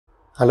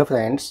Hello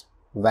friends,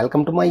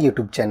 welcome to my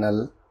YouTube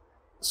channel.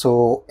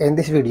 So in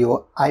this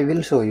video I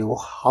will show you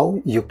how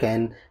you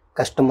can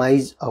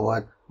customize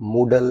our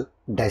Moodle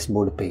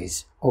dashboard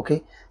page.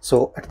 Okay,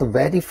 so at the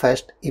very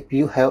first, if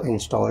you have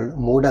installed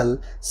Moodle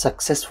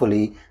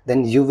successfully,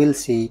 then you will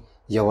see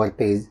your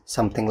page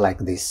something like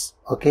this.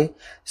 Okay,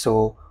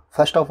 so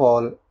first of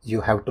all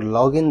you have to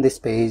log in this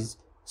page,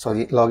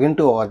 log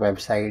into our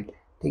website.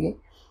 Okay,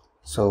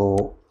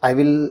 so I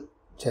will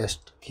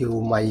just give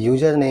my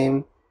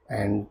username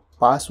and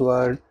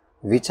password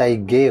which I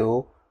gave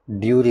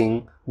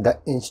during the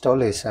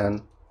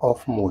installation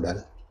of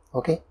Moodle.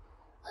 Okay,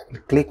 I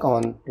will click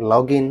on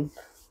login.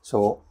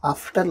 So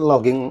after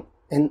logging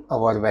in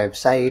our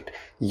website,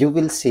 you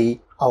will see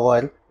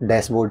our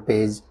dashboard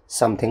page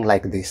something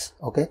like this.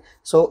 Okay,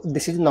 so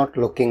this is not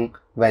looking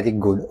very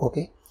good.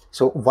 Okay,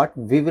 so what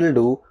we will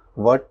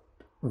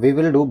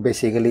do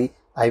basically,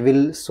 I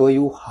will show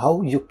you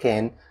how you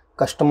can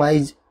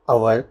customize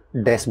our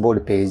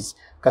dashboard page.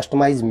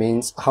 Customize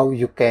means how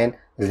you can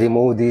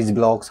remove these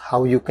blocks,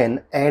 how you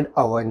can add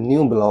our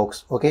new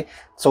blocks, okay,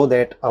 so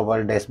that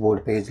our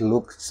dashboard page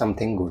looks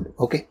something good.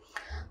 Okay,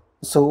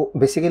 so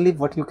basically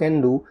what you can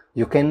do,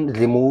 you can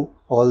remove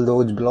all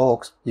those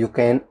blocks, you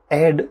can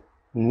add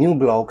new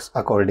blocks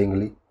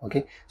accordingly.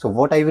 Okay, so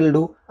what I will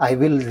do, I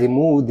will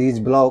remove these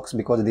blocks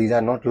because these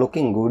are not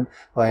looking good,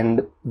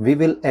 and we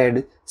will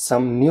add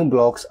some new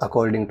blocks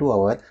according to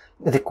our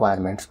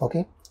requirements.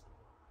 Okay,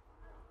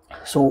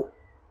 so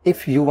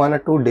if you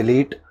wanted to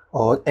delete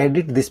or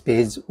edit this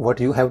page, what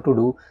you have to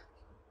do,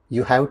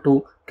 you have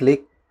to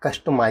click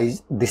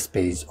customize this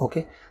page.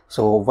 Okay,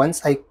 so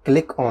once I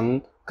click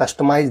on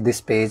customize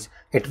this page,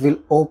 it will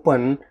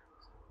open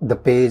the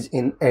page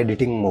in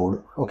editing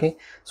mode. Okay,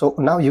 so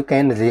now you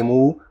can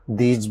remove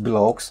these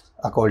blocks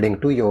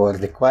according to your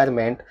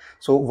requirement.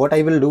 So what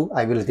I will do,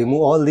 I will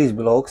remove all these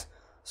blocks.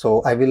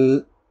 So I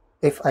will,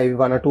 if I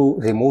wanted to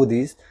remove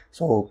these,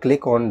 so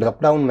click on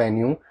drop down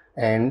menu,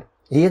 and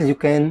here you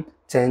can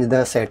change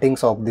the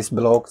settings of these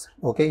blocks.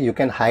 Okay, you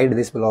can hide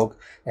this block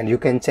and you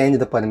can change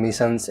the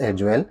permissions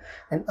as well.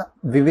 And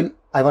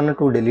I wanted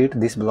to delete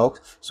this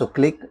blocks, so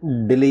click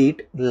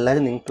delete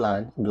learning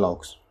plan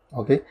blocks.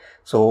 Okay,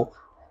 so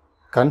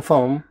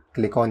confirm,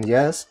 click on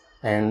yes,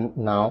 and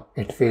now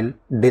it will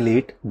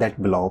delete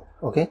that block.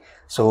 Okay,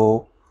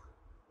 so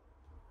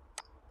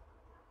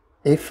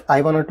if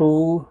I wanted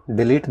to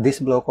delete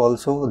this block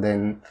also,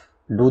 then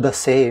do the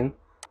same.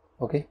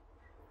 Okay,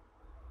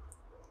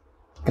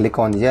 click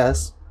on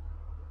yes.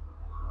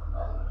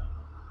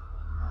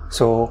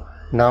 So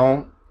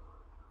now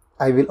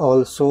I will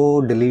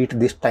also delete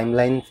this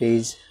timeline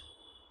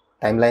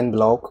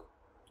block.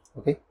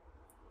 Okay,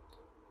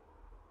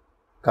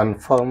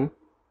 confirm.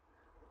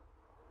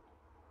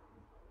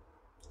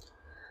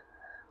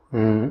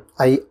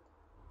 I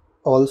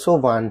also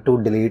want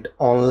to delete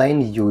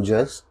online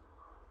users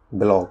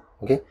block.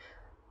 Okay,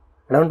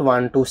 I don't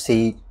want to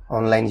see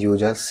online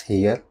users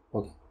here.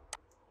 Okay,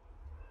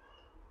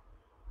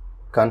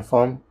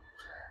 confirm.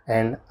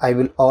 And I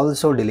will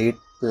also delete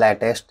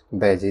latest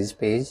badges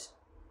page.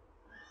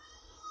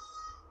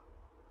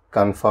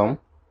 Confirm.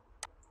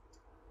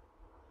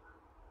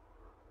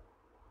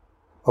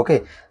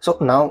 Okay, so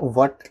now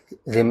what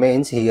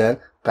remains here,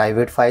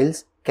 private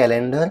files,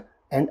 calendar,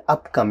 and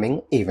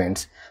upcoming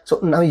events. So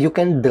now you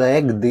can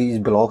drag these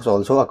blocks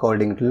also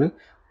according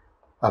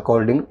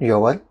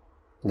your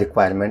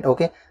requirement.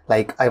 Okay,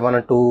 like I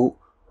wanted to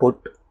put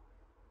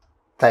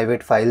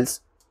private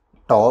files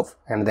top,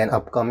 and then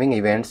upcoming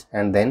events,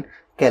 and then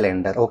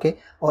calendar. Okay,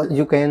 or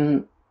you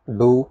can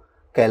do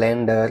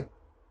calendar,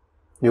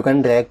 you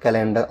can drag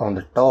calendar on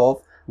the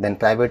top, then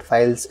private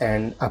files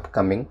and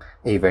upcoming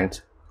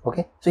events.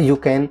 Okay, so you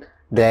can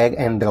drag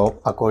and drop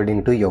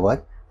according to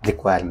your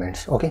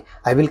requirements. Okay,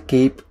 I will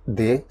keep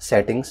the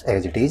settings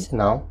as it is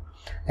now,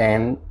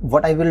 and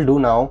what I will do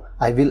now,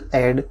 I will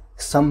add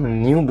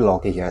some new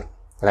block here.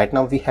 Right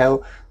now we have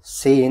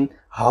seen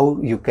how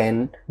you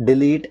can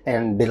delete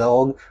and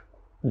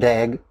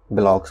drag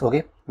blocks.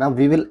 Okay, now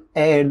we will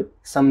add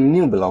some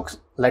new blocks.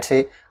 Let's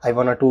say I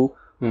wanted to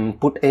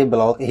put a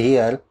block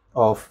here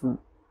of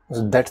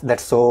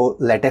that's so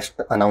latest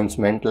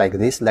announcement, like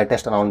this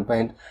latest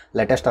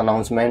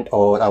announcement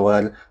or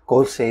our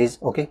courses.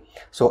 Okay,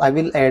 so I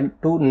will add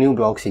two new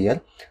blocks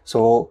here.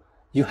 So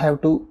you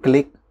have to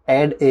click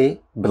add a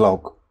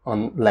block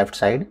on left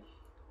side,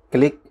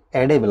 click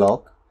add a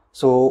block,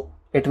 so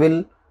it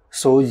will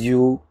show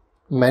you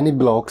many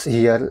blocks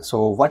here.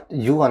 So what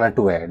you wanted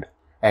to add,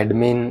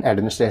 admin,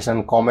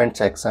 administration, comment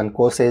section,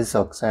 courses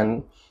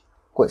section,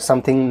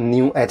 something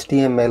new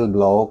HTML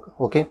block.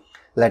 Okay,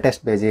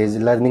 latest pages,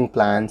 learning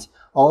plans,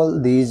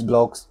 all these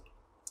blocks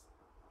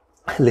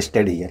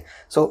listed here.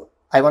 So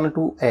I wanted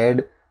to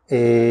add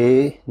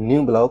a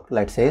new block,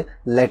 let's say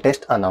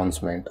latest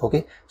announcement.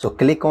 Okay, so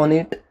click on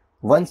it.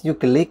 Once you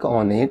click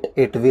on it,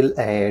 it will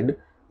add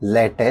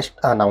latest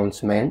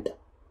announcement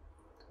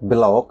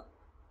block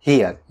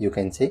here, you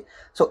can see.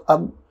 So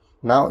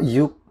now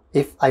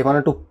if I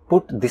wanted to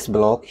put this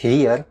block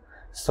here,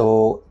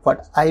 so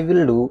what I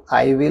will do,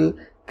 I will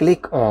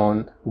click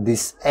on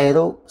this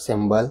arrow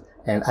symbol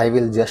and I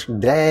will just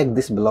drag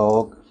this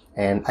block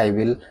and I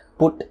will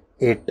put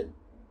it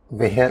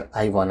where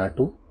I wanna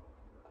to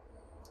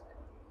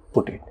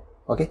put it.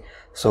 Okay,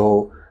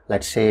 so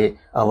let's say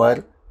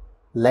our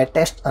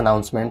latest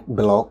announcement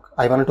block,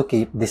 I wanted to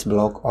keep this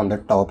block on the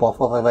top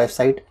of our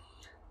website,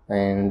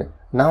 and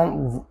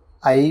now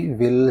I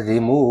will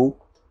remove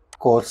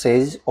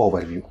courses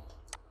overview.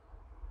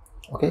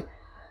 Okay,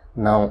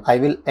 now I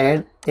will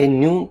add a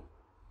new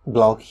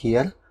block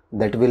here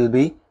that will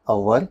be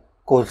our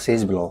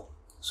courses block.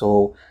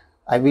 So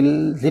I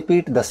will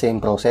repeat the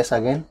same process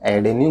again,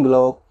 add a new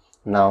block.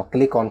 Now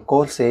click on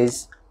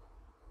courses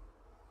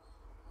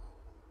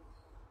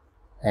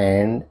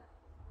and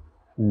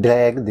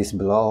drag this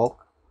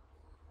block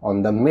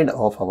on the mid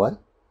of our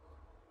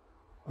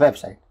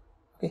website.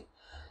 Okay,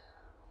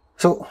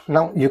 so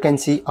now you can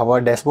see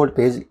our dashboard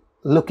page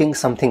looking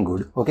something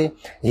good. Okay,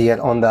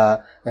 here on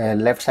the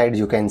left side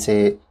you can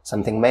say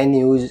something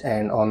menus,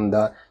 and on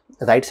the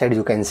right side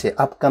you can say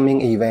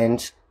upcoming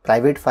events,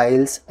 private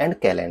files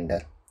and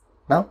calendar.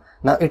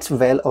 Now it's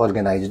well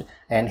organized,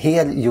 and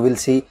here you will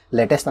see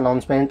latest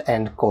announcement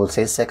and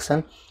courses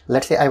section.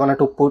 Let's say I wanted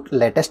to put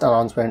latest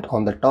announcement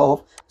on the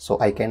top, so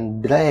I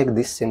can drag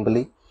this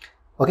simply.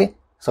 Okay,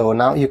 so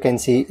now you can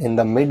see in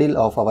the middle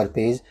of our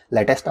page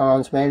latest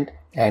announcement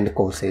and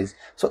courses.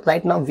 So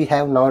right now we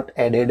have not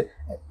added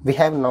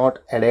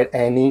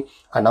any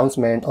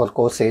announcement or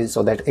courses,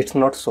 so that it's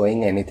not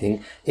showing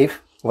anything.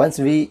 If once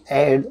we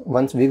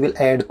will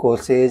add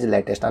courses,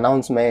 latest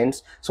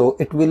announcements, so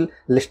it will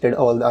listed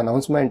all the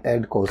announcement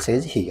and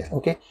courses here.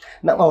 Okay,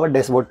 now our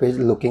dashboard page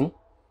looking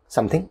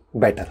something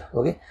better.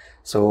 Okay,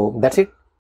 so that's it.